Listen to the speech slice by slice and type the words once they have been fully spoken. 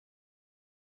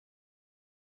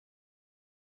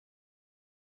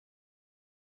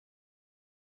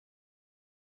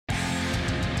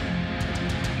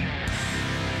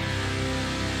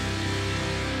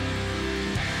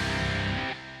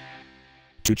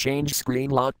To change screen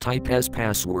lock, type as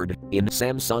password in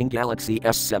Samsung Galaxy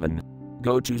S7.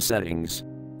 Go to Settings.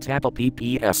 Tap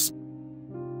apps.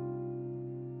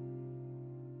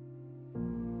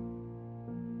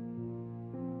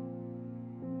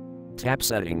 Tap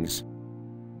Settings.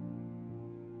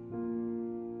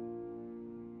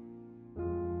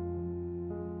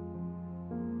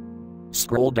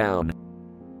 Scroll down.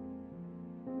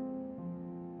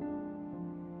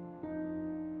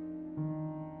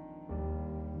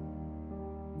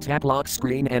 Tap Lock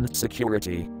Screen and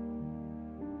Security.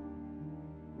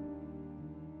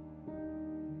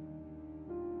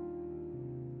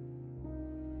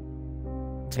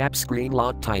 Tap Screen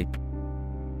Lock Type.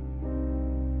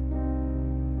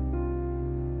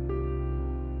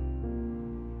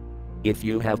 If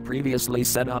you have previously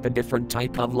set up a different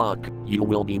type of lock, you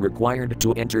will be required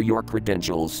to enter your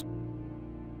credentials.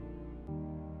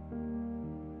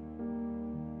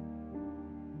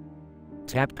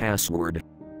 Tap Password.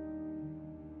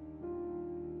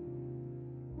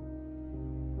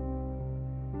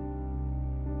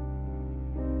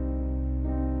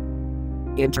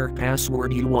 Enter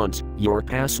password you want. Your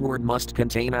password must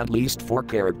contain at least 4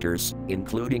 characters,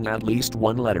 including at least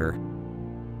 1 letter.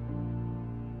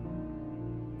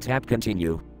 Tap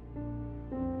Continue.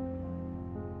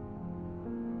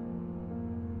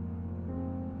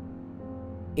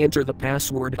 Enter the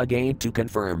password again to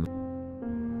confirm.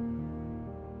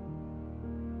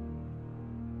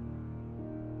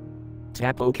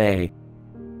 Tap OK.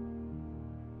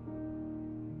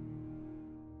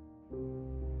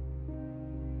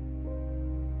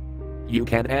 You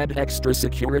can add extra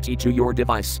security to your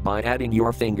device by adding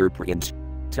your fingerprint.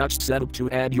 Touch Setup to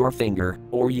add your finger,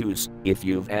 or use, if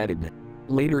you've added.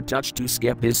 Later touch to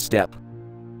skip this step.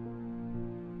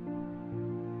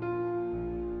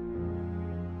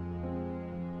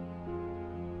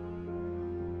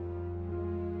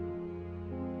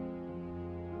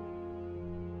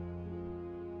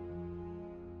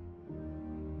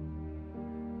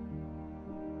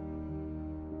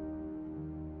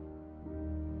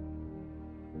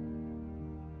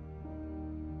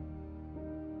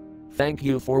 Thank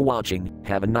you for watching.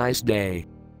 Have a nice day.